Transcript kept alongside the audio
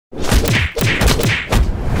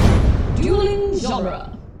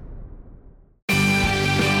genre.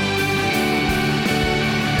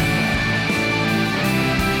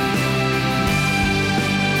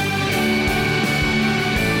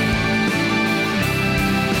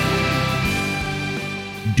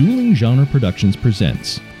 Dueling Genre Productions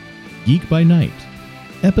presents Geek by Night,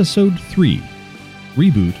 Episode 3,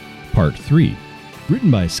 Reboot, Part 3, written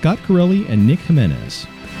by Scott Corelli and Nick Jimenez.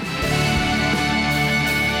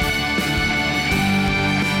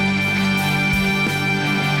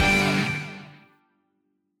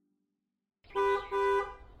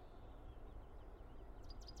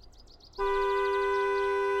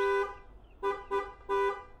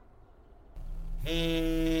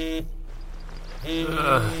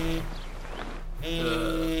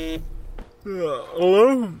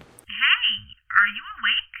 Hello? Hey, are you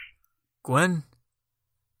awake? Gwen?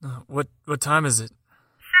 What time is it? 7:45.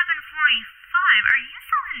 Are you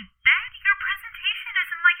still in bed? Your presentation is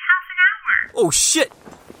in like half an hour. Oh, shit!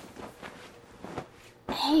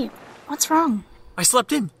 Hey, what's wrong? I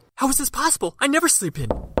slept in. How is this possible? I never sleep in.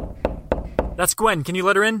 That's Gwen. Can you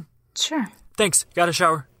let her in? Sure. Thanks. Got a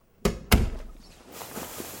shower.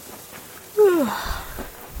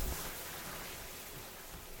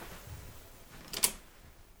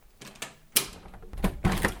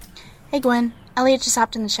 Hey, Gwen. Elliot just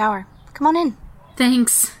hopped in the shower. Come on in.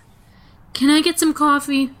 Thanks. Can I get some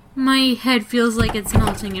coffee? My head feels like it's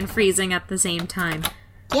melting and freezing at the same time.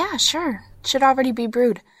 Yeah, sure. Should already be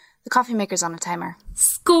brewed. The coffee maker's on a timer.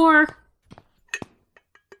 Score!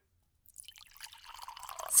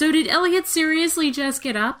 So did Elliot seriously just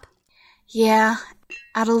get up? Yeah,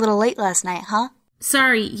 out a little late last night, huh?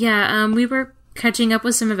 Sorry, yeah, we were catching up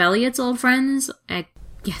with some of Elliot's old friends. I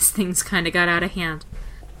guess things kinda got out of hand.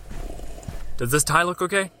 Does this tie look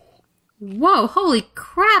okay? Whoa, holy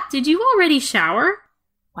crap, did you already shower?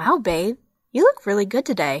 Wow, babe. You look really good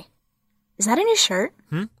today. Is that a new shirt?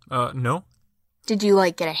 No. Did you,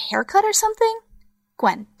 get a haircut or something?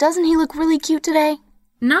 Gwen, doesn't he look really cute today?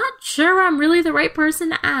 Not sure I'm really the right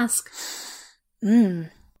person to ask.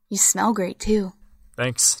 You smell great, too.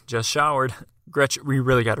 Thanks. Just showered. Gretch, we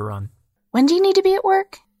really gotta run. When do you need to be at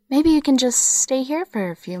work? Maybe you can just stay here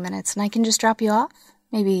for a few minutes and I can just drop you off?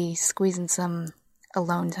 Maybe squeeze in some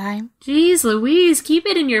alone time? Jeez Louise, keep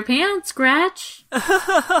it in your pants, Gretch.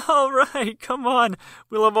 All right, come on.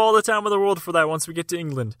 We'll have all the time in the world for that once we get to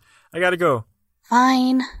England. I gotta go.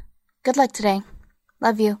 Fine. Good luck today.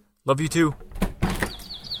 Love you. Love you too.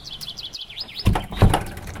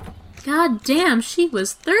 God damn, she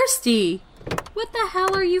was thirsty. What the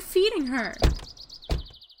hell are you feeding her?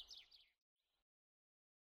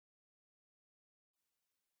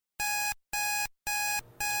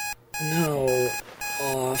 No.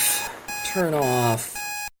 Off. Turn off.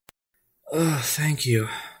 Ugh, thank you.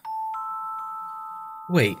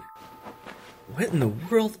 Wait. What in the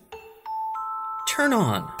world? Turn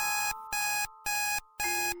on.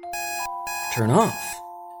 Turn off.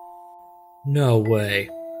 No way.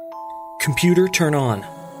 Computer, turn on.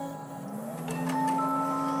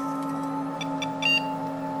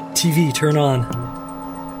 TV, turn on.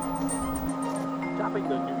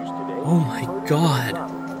 Oh my god.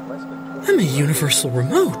 I'm a universal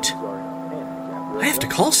remote. I have to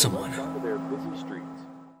call someone. God,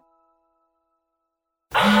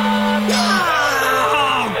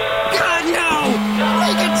 no!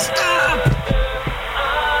 Make it stop!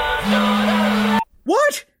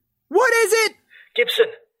 What? What is it?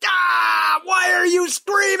 Gibson. Why are you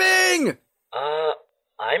screaming?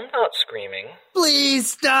 I'm not screaming.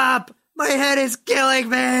 Please stop! My head is killing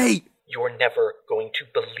me! You're never going to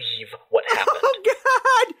believe what happened. Oh,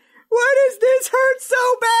 God! Why does this hurt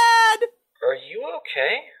so bad? Are you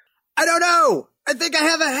okay? I don't know. I think I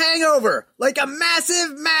have a hangover. Like a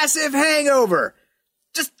massive, massive hangover.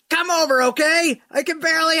 Just come over, okay? I can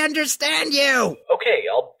barely understand you. Okay,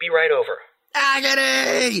 I'll be right over.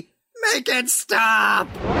 Agony! Make it stop!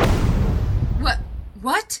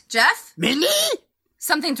 What? Jeff? Minnie?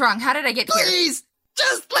 Something's wrong. How did I get here? Please!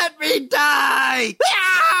 Just let me die!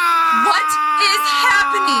 What is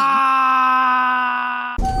happening?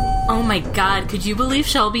 Oh my god, could you believe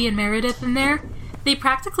Shelby and Meredith in there? They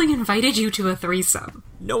practically invited you to a threesome.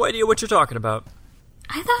 No idea what you're talking about.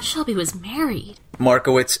 I thought Shelby was married.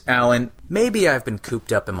 Markowitz, Alan, maybe I've been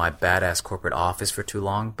cooped up in my badass corporate office for too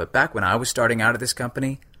long, but back when I was starting out at this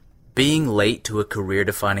company, being late to a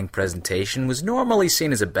career-defining presentation was normally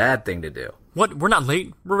seen as a bad thing to do. What? We're not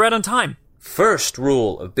late. We're right on time. First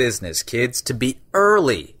rule of business, kids, to be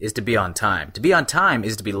early is to be on time. To be on time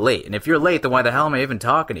is to be late. And if you're late, then why the hell am I even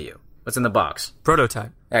talking to you? What's in the box?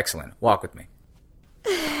 Prototype. Excellent. Walk with me.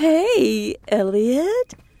 Hey,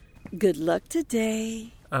 Elliot. Good luck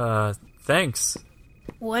today. Thanks.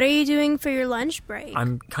 What are you doing for your lunch break?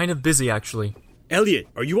 I'm kind of busy, actually. Elliot,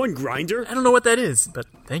 are you on Grindr? I don't know what that is, but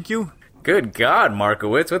thank you. Good God,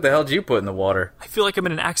 Markowitz, what the hell did you put in the water? I feel like I'm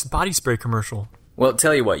in an Axe body spray commercial. Well,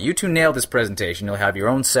 tell you what, you two nail this presentation, you'll have your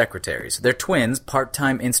own secretaries. They're twins,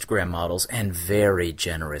 part-time Instagram models, and very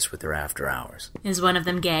generous with their after hours. Is one of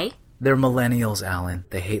them gay? They're millennials, Alan.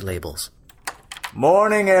 They hate labels.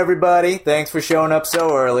 Morning, everybody. Thanks for showing up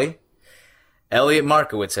so early. Elliot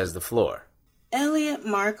Markowitz has the floor. Elliot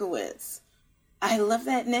Markowitz. I love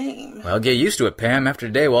that name. Well, get used to it, Pam. After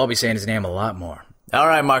today, we'll all be saying his name a lot more. All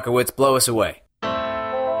right, Markowitz, blow us away.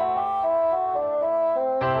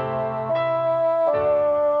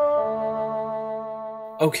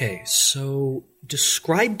 Okay, so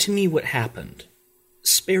describe to me what happened.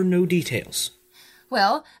 Spare no details.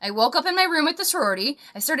 Well, I woke up in my room at the sorority.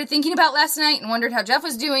 I started thinking about last night and wondered how Jeff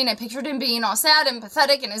was doing. I pictured him being all sad and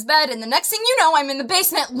pathetic in his bed, and the next thing you know, I'm in the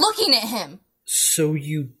basement looking at him. So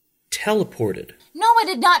you teleported? No, I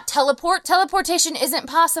did not teleport. Teleportation isn't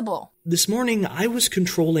possible. This morning, I was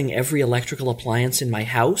controlling every electrical appliance in my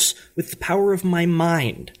house with the power of my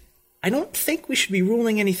mind. I don't think we should be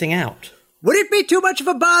ruling anything out. Would it be too much of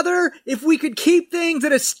a bother if we could keep things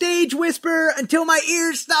at a stage whisper until my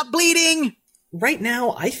ears stop bleeding? Right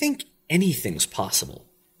now, I think anything's possible.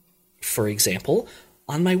 For example,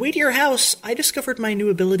 on my way to your house, I discovered my new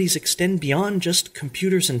abilities extend beyond just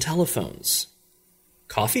computers and telephones.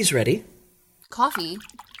 Coffee's ready. Coffee?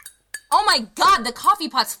 Oh my god, the coffee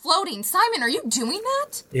pot's floating. Simon, are you doing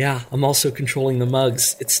that? Yeah, I'm also controlling the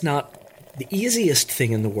mugs. It's not the easiest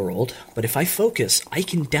thing in the world, but if I focus, I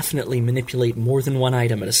can definitely manipulate more than one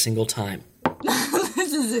item at a single time.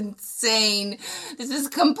 This is insane. This is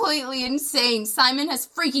completely insane. Simon has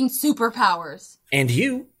freaking superpowers. And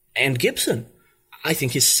you, and Gibson. I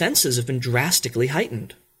think his senses have been drastically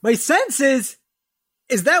heightened. My senses?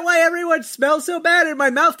 Is that why everyone smells so bad and my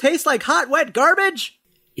mouth tastes like hot, wet garbage?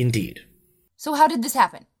 Indeed. So how did this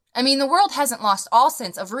happen? I mean, the world hasn't lost all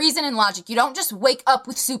sense of reason and logic. You don't just wake up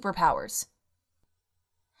with superpowers.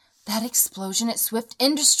 That explosion at Swift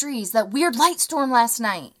Industries, that weird light storm last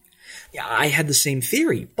night. Yeah, I had the same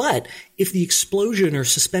theory, but if the explosion or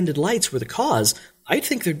suspended lights were the cause, I'd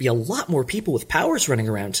think there'd be a lot more people with powers running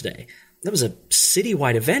around today. That was a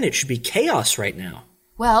citywide event. It should be chaos right now.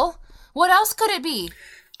 Well, what else could it be?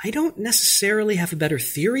 I don't necessarily have a better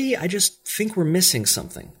theory. I just think we're missing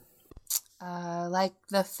something. Like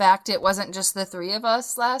the fact it wasn't just the three of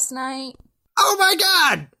us last night? Oh my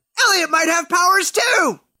god! Elliot might have powers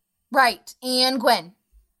too! Right, and Gwen.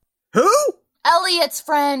 Who? Elliot's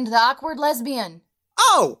friend, the awkward lesbian.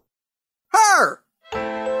 Oh! Her!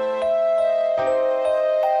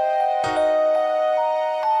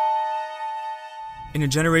 In a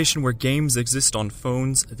generation where games exist on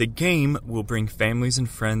phones, the game will bring families and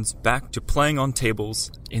friends back to playing on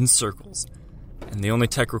tables in circles. And the only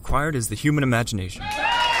tech required is the human imagination.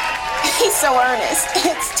 He's so earnest.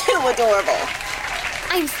 It's too adorable.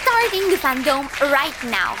 I'm starting the fandom right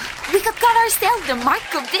now. We have got ourselves the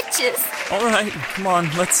Markovitches. All right, come on,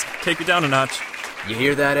 let's take it down a notch. You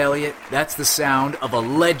hear that, Elliot? That's the sound of a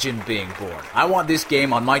legend being born. I want this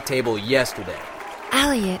game on my table yesterday.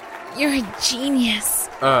 Elliot, you're a genius.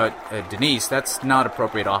 Denise, that's not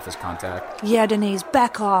appropriate office contact. Yeah, Denise,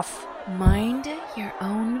 back off. Mind your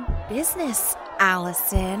own business,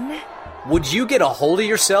 Allison. Would you get a hold of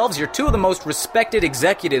yourselves? You're two of the most respected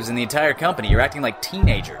executives in the entire company. You're acting like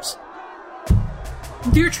teenagers.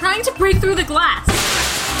 They're trying to break through the glass.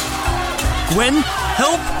 Gwen,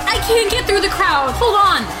 help! I can't get through the crowd. Hold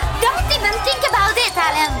on. Don't even think about it,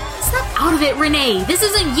 Alan. Snap out of it, Renee. This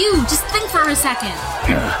isn't you. Just think for a second.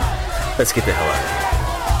 Let's get the hell out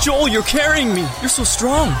of here. Joel, you're carrying me. You're so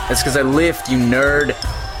strong. That's because I lift, you nerd.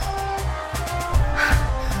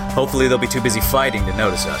 Hopefully they'll be too busy fighting to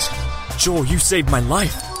notice us. Joel, you saved my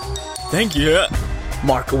life. Thank you.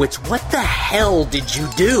 Markowitz, what the hell did you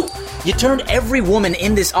do? You turned every woman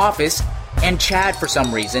in this office, and Chad for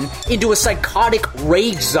some reason, into a psychotic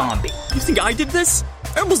rage zombie. You think I did this?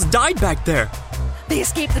 I almost died back there. They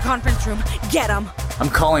escaped the conference room. Get them. I'm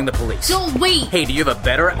calling the police. Joel, wait. Hey, do you have a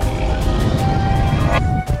better...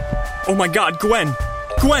 Oh my god, Gwen.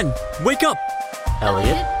 Gwen, wake up.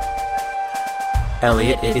 Elliot?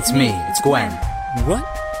 Elliot, it's me. It's Gwen. What?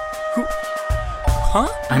 Who? Huh?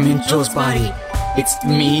 I'm in Joel's body. It's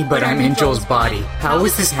me, but I'm in Joel's body. How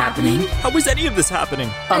is this happening? How is any of this happening?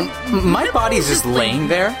 My body's just laying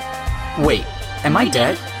there. Wait, am I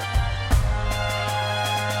dead?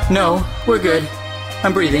 No, we're good.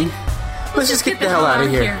 I'm breathing. Let's just get the hell out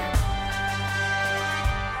of here.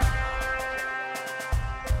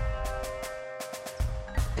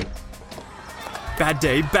 Bad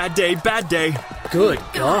day, bad day, bad day. Good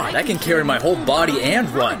God, I can carry my whole body and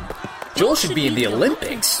run. Joel should be in the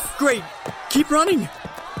Olympics. Great. Keep running.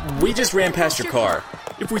 We just ran past your car.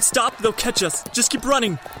 If we stop, they'll catch us. Just keep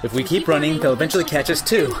running. If we keep running, they'll eventually catch us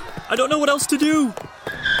too. I don't know what else to do.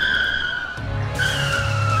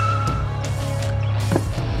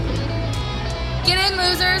 Get in,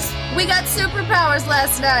 losers! We got superpowers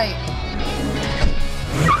last night!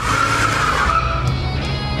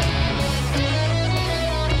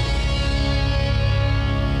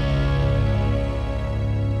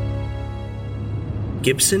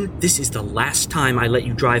 Gibson, this is the last time I let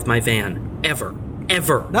you drive my van. Ever.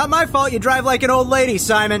 Ever. Not my fault you drive like an old lady,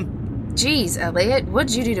 Simon. Jeez, Elliot,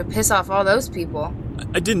 what'd you do to piss off all those people?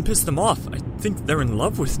 I didn't piss them off. I think they're in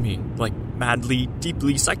love with me. Like, madly,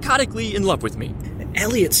 deeply, psychotically in love with me.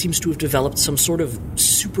 Elliot seems to have developed some sort of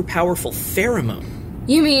super powerful pheromone.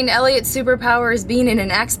 You mean Elliot's superpower is being in an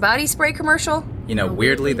Axe body spray commercial? You know,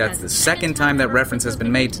 weirdly, that's the second time that reference has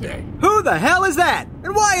been made today. Who the hell is that?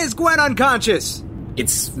 And why is Gwen unconscious?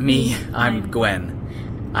 It's me. I'm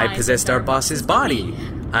Gwen. I possessed our boss's body.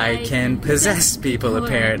 I can possess people,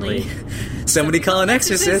 apparently. Somebody call an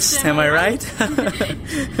exorcist, am I right?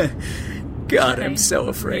 God, I'm so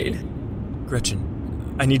afraid.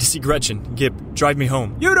 Gretchen. I need to see Gretchen. Gib, drive me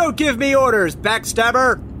home. You don't give me orders,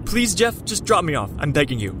 backstabber! Please, Jeff, just drop me off. I'm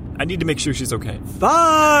begging you. I need to make sure she's okay.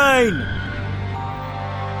 Fine!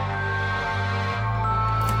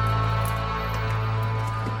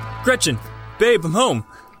 Gretchen! Babe, I'm home.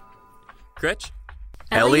 Gretch?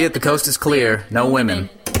 Elliot, the coast is clear. No women.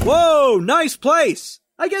 Whoa, nice place!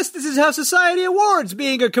 I guess this is how society awards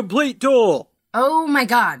being a complete tool. Oh my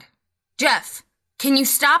god. Jeff, can you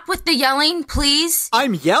stop with the yelling, please?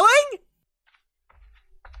 I'm yelling?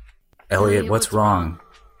 Elliot, what's wrong?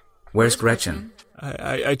 Where's Gretchen?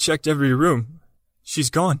 I checked every room.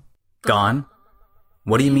 She's gone. Gone?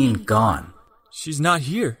 What do you mean, gone? She's not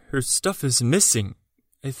here. Her stuff is missing.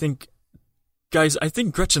 Guys, I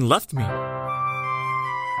think Gretchen left me.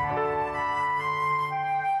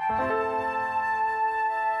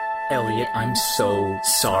 Elliot, I'm so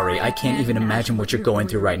sorry. I can't even imagine what you're going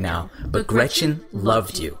through right now. But Gretchen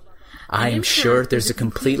loved you. I am sure there's a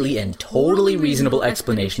completely and totally reasonable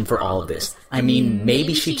explanation for all of this. I mean,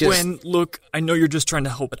 maybe she just... Gwen, look, I know you're just trying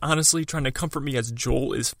to help, but honestly, trying to comfort me as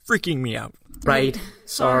Joel is freaking me out. Right.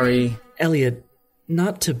 Sorry. Elliot,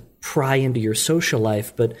 not to pry into your social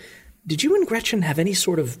life, but did you and Gretchen have any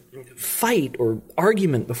sort of fight or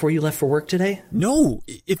argument before you left for work today? No.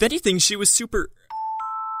 If anything, she was super...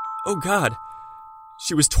 Oh, God.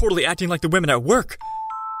 She was totally acting like the women at work.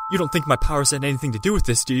 You don't think my powers had anything to do with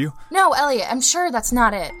this, do you? No, Elliot, I'm sure that's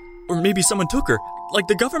not it. Or maybe someone took her, like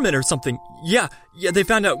the government or something. Yeah, they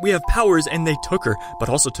found out we have powers and they took her, but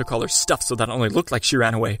also took all her stuff so that it only looked like she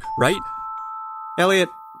ran away, right? Elliot,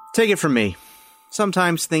 take it from me.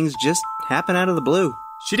 Sometimes things just happen out of the blue.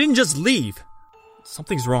 She didn't just leave.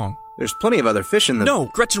 Something's wrong. There's plenty of other fish in the... No,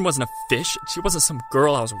 Gretchen wasn't a fish. She wasn't some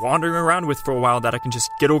girl I was wandering around with for a while that I can just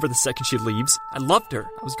get over the second she leaves. I loved her.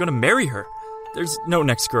 I was going to marry her. There's no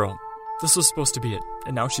next girl. This was supposed to be it.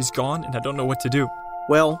 And now she's gone, and I don't know what to do.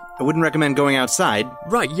 Well, I wouldn't recommend going outside.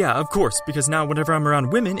 Right, yeah, of course. Because now whenever I'm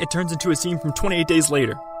around women, it turns into a scene from 28 Days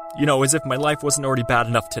Later. You know, as if my life wasn't already bad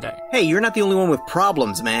enough today. Hey, you're not the only one with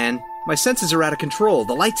problems, man. My senses are out of control.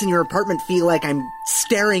 The lights in your apartment feel like I'm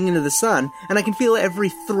staring into the sun, and I can feel every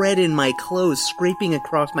thread in my clothes scraping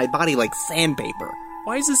across my body like sandpaper.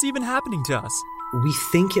 Why is this even happening to us? We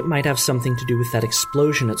think it might have something to do with that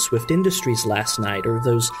explosion at Swift Industries last night, or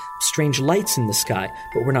those strange lights in the sky,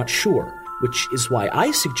 but we're not sure, which is why I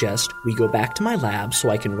suggest we go back to my lab so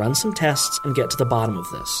I can run some tests and get to the bottom of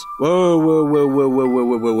this.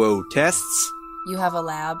 Whoa. Tests? You have a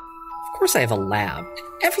lab? Of course I have a lab.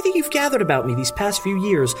 Everything you've gathered about me these past few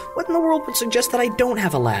years, what in the world would suggest that I don't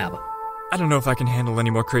have a lab? I don't know if I can handle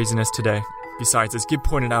any more craziness today. Besides, as Gib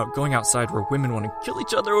pointed out, going outside where women want to kill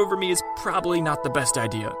each other over me is probably not the best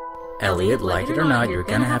idea. Elliot, like it or not, you're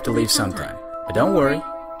gonna have to leave sometime. But don't worry.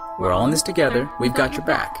 We're all in this together. We've got your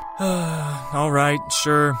back. Alright,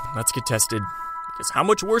 sure. Let's get tested. Because how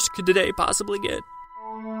much worse could today possibly get?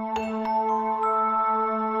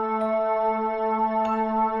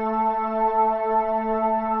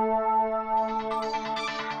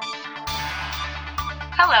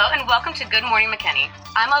 Hello and welcome to Good Morning McKinney.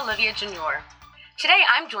 I'm Olivia Junior. Today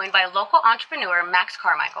I'm joined by local entrepreneur Max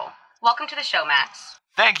Carmichael. Welcome to the show, Max.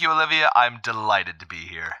 Thank you, Olivia. I'm delighted to be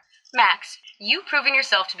here. Max, you've proven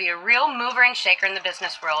yourself to be a real mover and shaker in the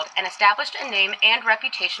business world and established a name and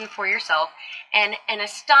reputation for yourself in an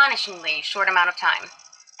astonishingly short amount of time.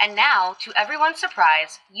 And now, to everyone's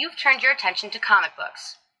surprise, you've turned your attention to comic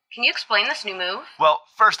books. Can you explain this new move? Well,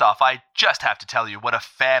 first off, I just have to tell you what a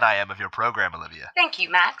fan I am of your program, Olivia. Thank you,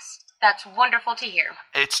 Max. That's wonderful to hear.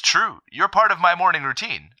 It's true. You're part of my morning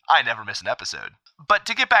routine. I never miss an episode. But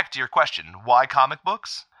to get back to your question, why comic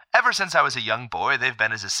books? Ever since I was a young boy, they've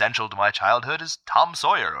been as essential to my childhood as Tom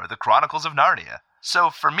Sawyer or the Chronicles of Narnia. So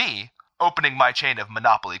for me, opening my chain of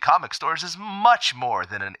Monopoly comic stores is much more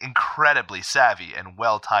than an incredibly savvy and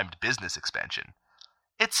well-timed business expansion.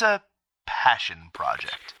 It's a passion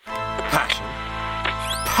project. Passion?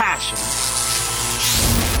 Passion?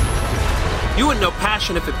 You wouldn't know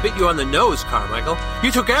passion if it bit you on the nose, Carmichael.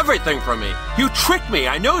 You took everything from me. You tricked me.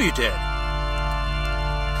 I know you did.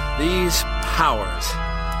 These powers.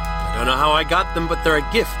 I don't know how I got them, but they're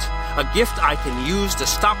a gift. A gift I can use to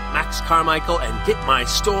stop Max Carmichael and get my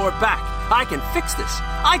store back. I can fix this.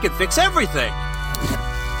 I can fix everything.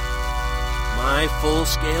 My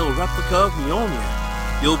full-scale replica of Mjolnir.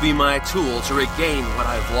 You'll be my tool to regain what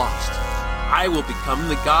I've lost. I will become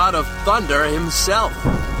the god of thunder himself.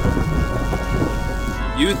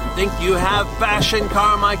 You think you have passion,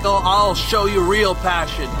 Carmichael? I'll show you real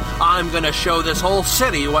passion. I'm gonna show this whole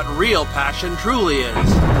city what real passion truly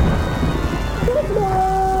is.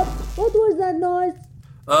 What was that noise?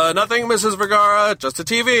 Nothing, Mrs. Vergara. Just a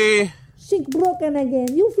TV. Sink broken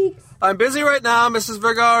again. You fix. I'm busy right now, Mrs.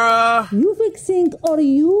 Vergara. You fix sink or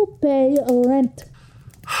you pay rent.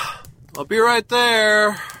 I'll be right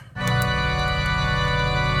there.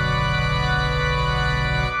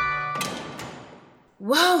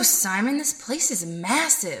 Whoa, Simon, this place is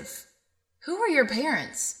massive. Who were your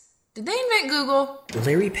parents? Did they invent Google?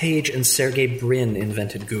 Larry Page and Sergey Brin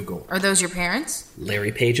invented Google. Are those your parents?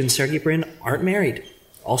 Larry Page and Sergey Brin aren't married.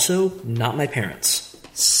 Also, not my parents.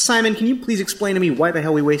 Simon, can you please explain to me why the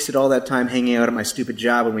hell we wasted all that time hanging out at my stupid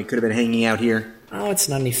job when we could have been hanging out here? Oh, it's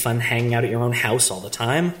not any fun hanging out at your own house all the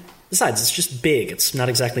time. Besides, it's just big. It's not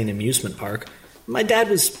exactly an amusement park. My dad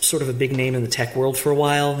was sort of a big name in the tech world for a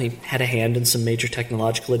while. He had a hand in some major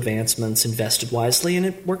technological advancements, invested wisely, and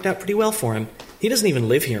it worked out pretty well for him. He doesn't even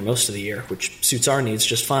live here most of the year, which suits our needs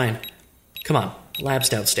just fine. Come on, lab's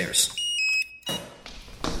downstairs.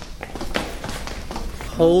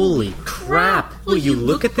 Holy crap! Will you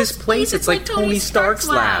look at this place? It's like Tony Stark's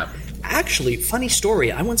lab. Actually, funny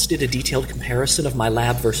story, I once did a detailed comparison of my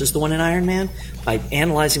lab versus the one in Iron Man. By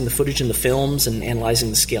analyzing the footage in the films and analyzing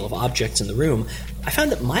the scale of objects in the room, I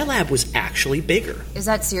found that my lab was actually bigger. Is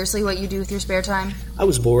that seriously what you do with your spare time? I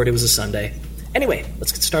was bored, it was a Sunday. Anyway,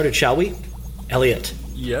 let's get started, shall we? Elliot.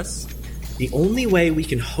 Yes? The only way we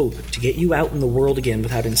can hope to get you out in the world again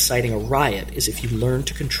without inciting a riot is if you learn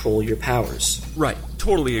to control your powers. Right,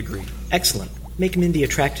 totally agree. Excellent. Make Mindy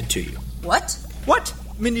attracted to you. What? What?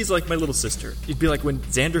 Mindy's like my little sister. It'd be like when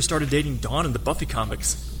Xander started dating Dawn in the Buffy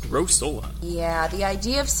comics. Gross Sola. Yeah, the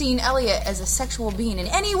idea of seeing Elliot as a sexual being in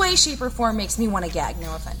any way, shape, or form makes me want to gag,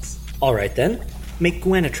 no offense. All right, then. Make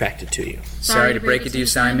Gwen attracted to you. Sorry to break it to you,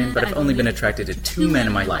 Simon, but I've only been attracted to two men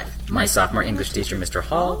in my life. My sophomore English teacher, Mr.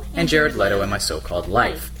 Hall, and Jared Leto in my so-called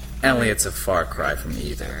life. Elliot's a far cry from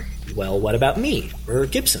either. Well, what about me? Or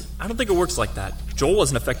Gibson? I don't think it works like that. Joel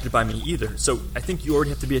wasn't affected by me either, so I think you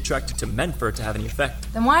already have to be attracted to men for it to have any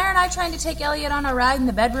effect. Then why aren't I trying to take Elliot on a ride in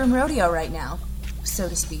the bedroom rodeo right now, so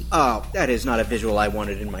to speak? Oh, that is not a visual I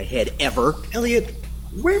wanted in my head, ever. Elliot,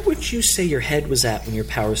 where would you say your head was at when your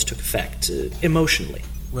powers took effect, emotionally?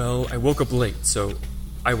 Well, I woke up late, so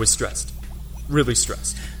I was stressed. Really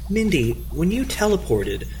stressed. Mindy, when you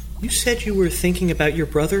teleported, you said you were thinking about your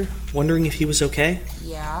brother, wondering if he was okay?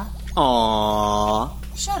 Yeah. Aww.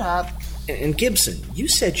 Shut up. And Gibson, you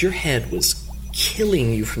said your head was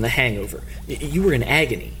killing you from the hangover. You were in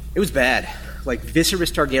agony. It was bad. Like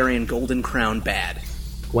Viserys Targaryen Golden Crown bad.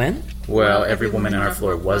 Gwen? Well, every woman on our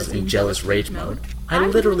floor was in jealous rage mode. I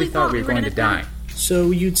literally thought we were going to die.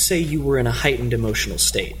 So you'd say you were in a heightened emotional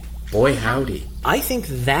state. Boy, howdy. I think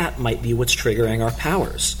that might be what's triggering our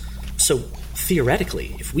powers. So,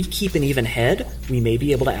 theoretically, if we keep an even head, we may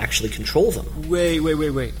be able to actually control them. Wait.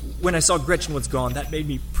 When I saw Gretchen was gone, that made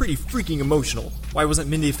me pretty freaking emotional. Why wasn't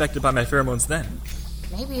Mindy affected by my pheromones then?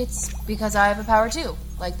 Maybe it's because I have a power too.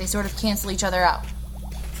 Like they sort of cancel each other out.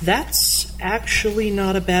 That's actually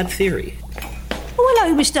not a bad theory. Oh,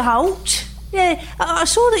 hello, Mr. Holt. Yeah, I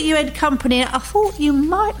saw that you had company. I thought you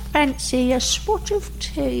might fancy a spot of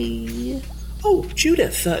tea. Oh,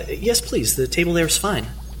 Judith. Yes, please. The table there is fine.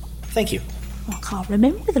 Thank you. I can't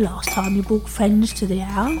remember the last time you brought friends to the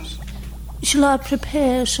house. Shall I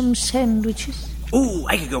prepare some sandwiches? Ooh,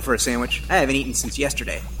 I could go for a sandwich. I haven't eaten since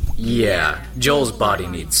yesterday. Yeah, Joel's body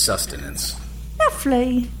needs sustenance.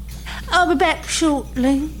 Lovely. I'll be back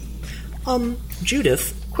shortly.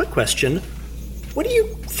 Judith, quick question. What do you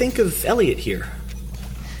think of Elliot here?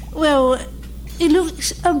 Well, he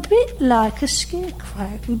looks a bit like a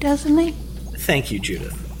scarecrow, doesn't he? Thank you,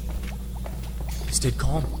 Judith. I stayed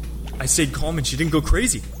calm. I stayed calm and she didn't go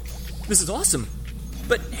crazy. This is awesome.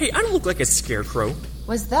 But hey, I don't look like a scarecrow.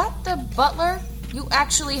 Was that the butler? You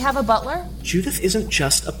actually have a butler? Judith isn't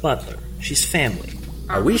just a butler. She's family.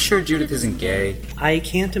 Are we sure Judith isn't gay? I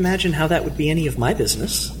can't imagine how that would be any of my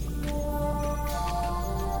business.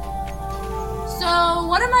 So,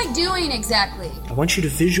 what am I doing exactly? I want you to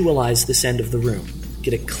visualize this end of the room.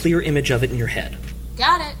 Get a clear image of it in your head.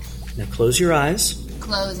 Got it. Now close your eyes.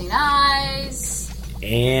 Closing eyes.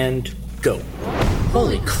 And go.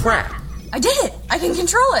 Holy crap! I did it! I can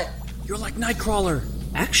control it! You're like Nightcrawler.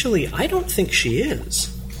 Actually, I don't think she is.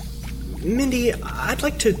 Mindy, I'd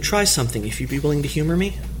like to try something if you'd be willing to humor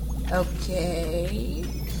me. Okay.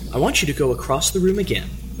 I want you to go across the room again,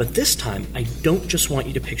 but this time I don't just want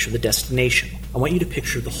you to picture the destination. I want you to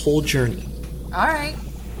picture the whole journey. Alright.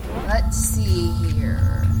 Let's see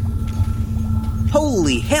here.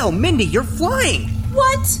 Holy hell, Mindy, you're flying!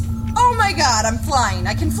 What? Oh my god, I'm flying.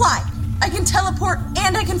 I can fly. I can teleport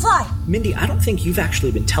and I can fly. Mindy, I don't think you've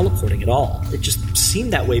actually been teleporting at all. It just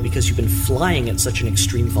seemed that way because you've been flying at such an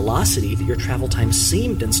extreme velocity that your travel time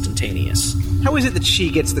seemed instantaneous. How is it that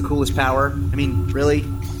she gets the coolest power? I mean, really?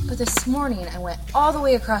 But this morning I went all the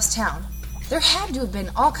way across town. There had to have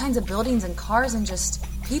been all kinds of buildings and cars and just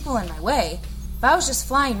people in my way. If I was just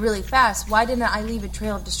flying really fast, why didn't I leave a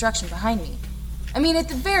trail of destruction behind me? I mean, at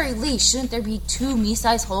the very least, shouldn't there be 2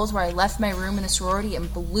 me-sized holes where I left my room in the sorority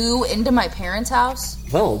and blew into my parents' house?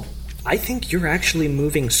 Well, I think you're actually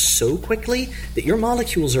moving so quickly that your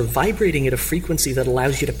molecules are vibrating at a frequency that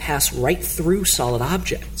allows you to pass right through solid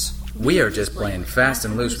objects. We are just playing fast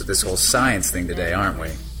and loose with this whole science thing today, aren't we?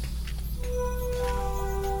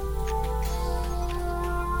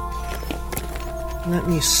 Let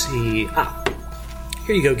me see.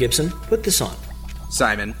 Here you go, Gibson. Put this on.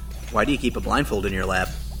 Simon, why do you keep a blindfold in your lab?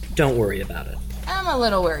 Don't worry about it. I'm a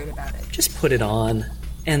little worried about it. Just put it on.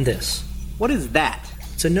 And this. What is that?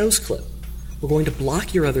 It's a nose clip. We're going to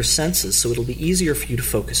block your other senses so it'll be easier for you to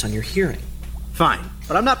focus on your hearing. Fine,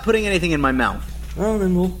 but I'm not putting anything in my mouth. Well,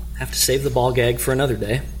 then we'll have to save the ball gag for another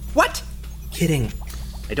day. What? Kidding.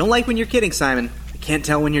 I don't like when you're kidding, Simon. I can't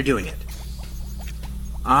tell when you're doing it.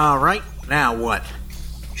 All right, now what?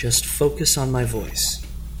 Just focus on my voice.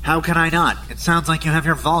 How can I not? It sounds like you have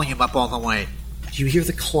your volume up all the way. Do you hear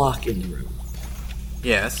the clock in the room?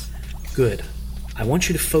 Yes. Good. I want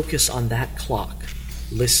you to focus on that clock.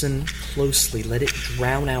 Listen closely. Let it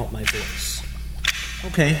drown out my voice.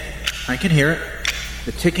 Okay, I can hear it.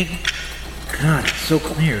 The ticking. God, it's so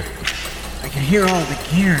clear. I can hear all the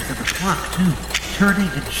gears of the clock, too, turning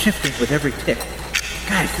and shifting with every tick.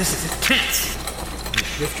 Guys, this is intense. You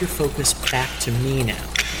shift your focus back to me now.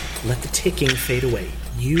 Let the ticking fade away.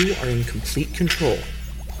 You are in complete control.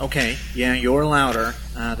 Okay, yeah, you're louder.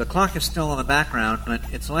 The clock is still in the background, but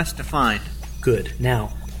it's less defined. Good.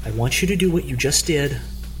 Now, I want you to do what you just did,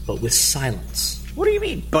 but with silence. What do you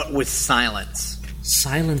mean, but with silence?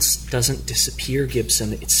 Silence doesn't disappear,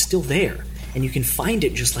 Gibson. It's still there, and you can find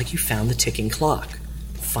it just like you found the ticking clock.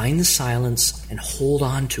 Find the silence and hold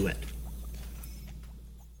on to it.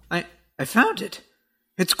 I found it.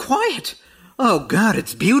 It's quiet. Oh, God,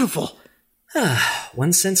 it's beautiful.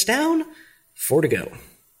 1 sense down, 4 to go.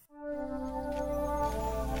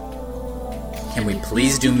 Can we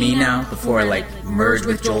please do me now before I, merge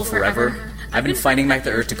with Joel forever? I've been fighting back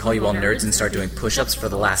the urge to call you all nerds and start doing push-ups for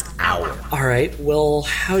the last hour. Alright, well,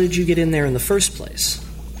 how did you get in there in the first place?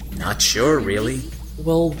 Not sure, really.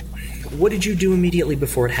 Well, what did you do immediately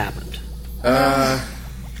before it happened?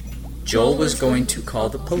 Joel was going to call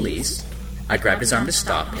the police. I grabbed his arm to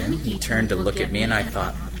stop him. He turned to look at me and I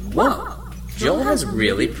thought, whoa, Joel has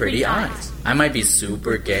really pretty eyes. I might be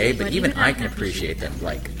super gay, but even I can appreciate them,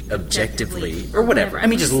 objectively, or whatever. I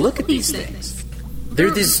mean, just look at these things.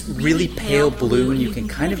 They're this really pale blue and you can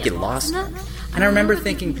kind of get lost in them. And I remember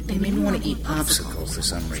thinking, they made me want to eat popsicles for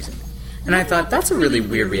some reason. And I thought, that's a really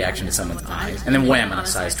weird reaction to someone's eyes. And then wham, I'm a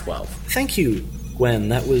size 12. Thank you, Gwen.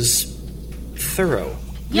 That was thorough.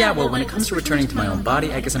 Yeah, well, when it comes to returning to my own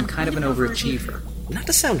body, I guess I'm kind of an overachiever. Not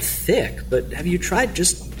to sound thick, but have you tried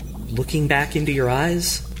just looking back into your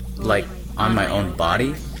eyes? Like, on my own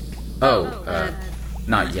body? Oh,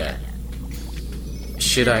 not yet.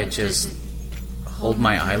 Should I just hold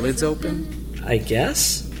my eyelids open? I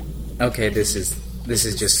guess. Okay, this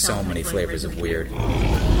is just so many flavors of weird.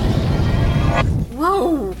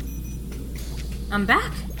 Whoa! I'm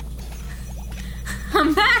back.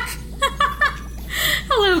 I'm back!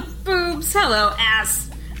 Hello, boobs. Hello, ass.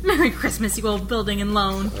 Merry Christmas, you old building and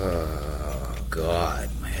loan. Oh, God.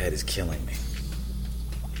 My head is killing me.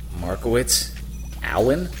 Markowitz?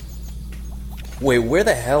 Alan? Wait, where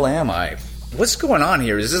the hell am I? What's going on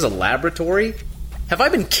here? Is this a laboratory? Have I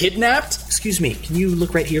been kidnapped? Excuse me, can you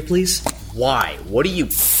look right here, please? Why? What are you...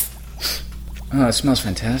 Oh, it smells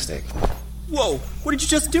fantastic. Whoa, what did you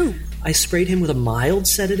just do? I sprayed him with a mild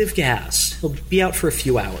sedative gas. He'll be out for a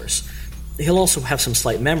few hours. He'll also have some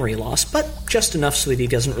slight memory loss, but just enough so that he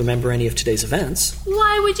doesn't remember any of today's events.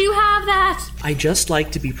 Why would you have that? I just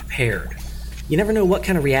like to be prepared. You never know what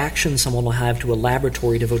kind of reaction someone will have to a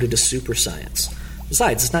laboratory devoted to super science.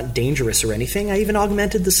 Besides, it's not dangerous or anything. I even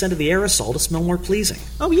augmented the scent of the aerosol to smell more pleasing.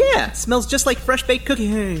 Oh yeah, smells just like fresh-baked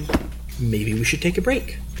cookie. Maybe we should take a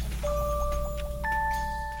break.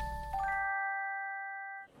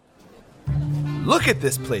 Look at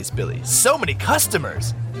this place, Billy. So many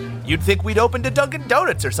customers. You'd think we'd opened a Dunkin'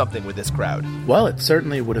 Donuts or something with this crowd. Well, it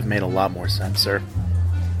certainly would have made a lot more sense, sir.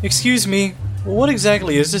 Excuse me, what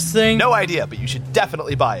exactly is this thing? No idea, but you should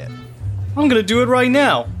definitely buy it. I'm gonna do it right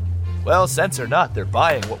now. Well, sense or not, they're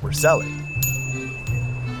buying what we're selling.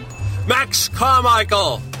 Max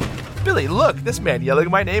Carmichael! Billy, look, this man yelling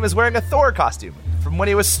my name is wearing a Thor costume from when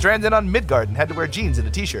he was stranded on Midgard and had to wear jeans and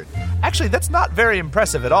a t-shirt. Actually, that's not very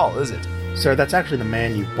impressive at all, is it? Sir, that's actually the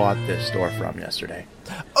man you bought this store from yesterday.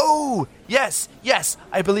 Oh, yes,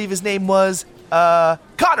 I believe his name was,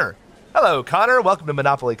 Connor. Hello, Connor, welcome to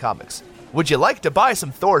Monopoly Comics. Would you like to buy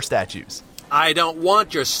some Thor statues? I don't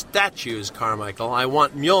want your statues, Carmichael. I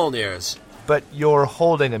want Mjolnirs. But you're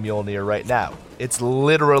holding a Mjolnir right now. It's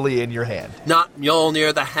literally in your hand. Not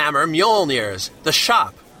Mjolnir the hammer, Mjolnirs. The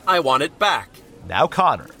shop. I want it back. Now,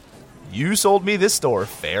 Connor, you sold me this store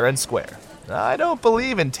fair and square. I don't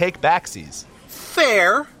believe in take-backsies.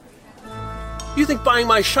 Fair? You think buying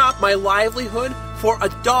my shop, my livelihood, for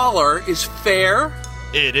 $1 is fair?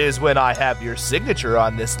 It is when I have your signature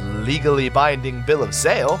on this legally binding bill of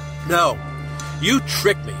sale. No. You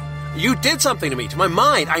tricked me. You did something to me, to my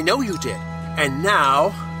mind. I know you did. And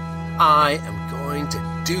now, I am going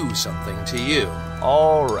to do something to you.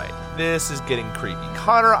 All right. This is getting creepy.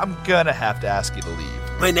 Connor, I'm gonna have to ask you to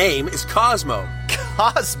leave. My name is Cosmo.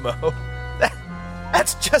 Cosmo?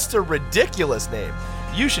 That's just a ridiculous name.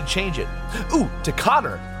 You should change it. Ooh, to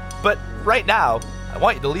Connor. But right now, I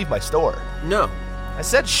want you to leave my store. No. I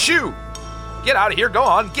said shoo! Get out of here, go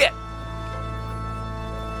on, get!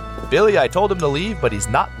 Billy, I told him to leave, but he's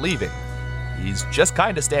not leaving. He's just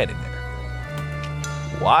kinda standing there.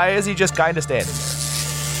 Why is he just kinda standing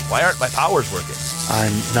there? Why aren't my powers working?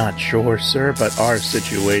 I'm not sure, sir, but our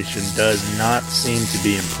situation does not seem to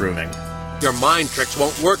be improving. Your mind tricks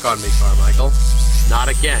won't work on me, Carmichael. Not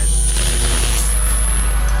again.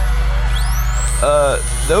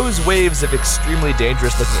 Those waves of extremely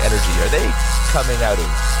dangerous-looking energy, are they coming out of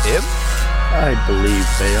him? I believe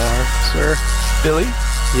they are, sir. Billy?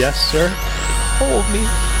 Yes, sir? Hold me.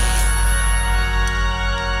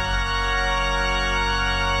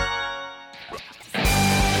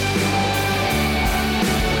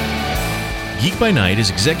 Geek by Night is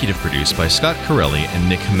executive produced by Scott Corelli and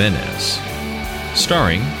Nick Jimenez.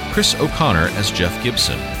 Starring Chris O'Connor as Jeff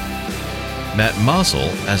Gibson, Matt Mazel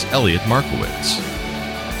as Elliot Markowitz,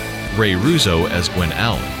 Ray Russo as Gwen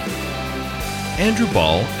Allen, Andrew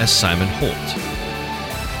Ball as Simon Holt,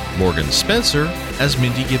 Morgan Spencer as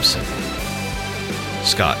Mindy Gibson,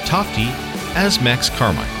 Scott Tofty as Max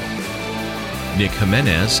Carmichael, Nick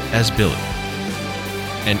Jimenez as Billy,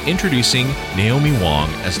 and introducing Naomi Wong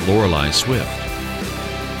as Lorelei Swift.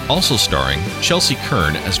 Also starring Chelsea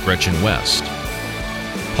Kern as Gretchen West,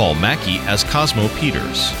 Paul Mackey as Cosmo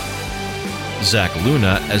Peters, Zach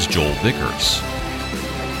Luna as Joel Vickers,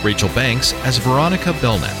 Rachel Banks as Veronica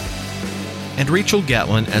Belknap, and Rachel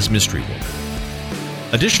Gatlin as Mystery Woman.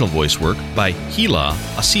 Additional voice work by Hila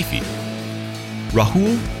Asifi,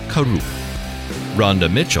 Rahul Karup,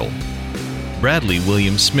 Rhonda Mitchell, Bradley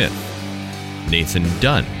William Smith, Nathan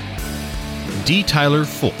Dunn, D. Tyler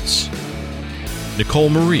Fultz, Nicole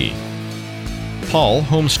Marie, Paul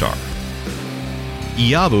Homestar,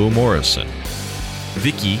 Iabu Morrison,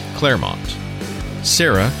 Vicky Claremont,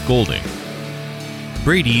 Sarah Golding,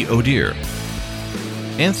 Brady O'Dear,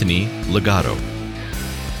 Anthony Legato,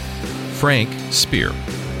 Frank Spear,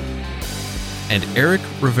 and Eric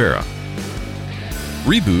Rivera.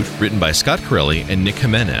 Reboot written by Scott Corelli and Nick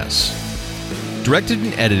Jimenez. Directed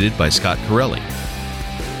and edited by Scott Corelli.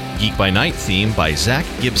 Geek by Night theme by Zach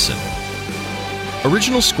Gibson.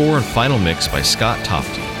 Original score and final mix by Scott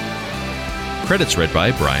Tofty. Credits read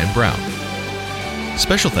by Brian Brown.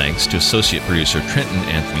 Special thanks to associate producer Trenton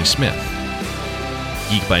Anthony Smith.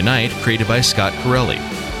 Geek by Night created by Scott Corelli.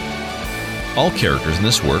 All characters in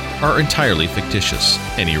this work are entirely fictitious.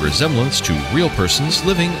 Any resemblance to real persons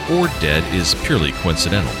living or dead is purely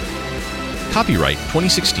coincidental. Copyright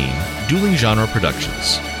 2016, Dueling Genre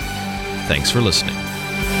Productions. Thanks for listening.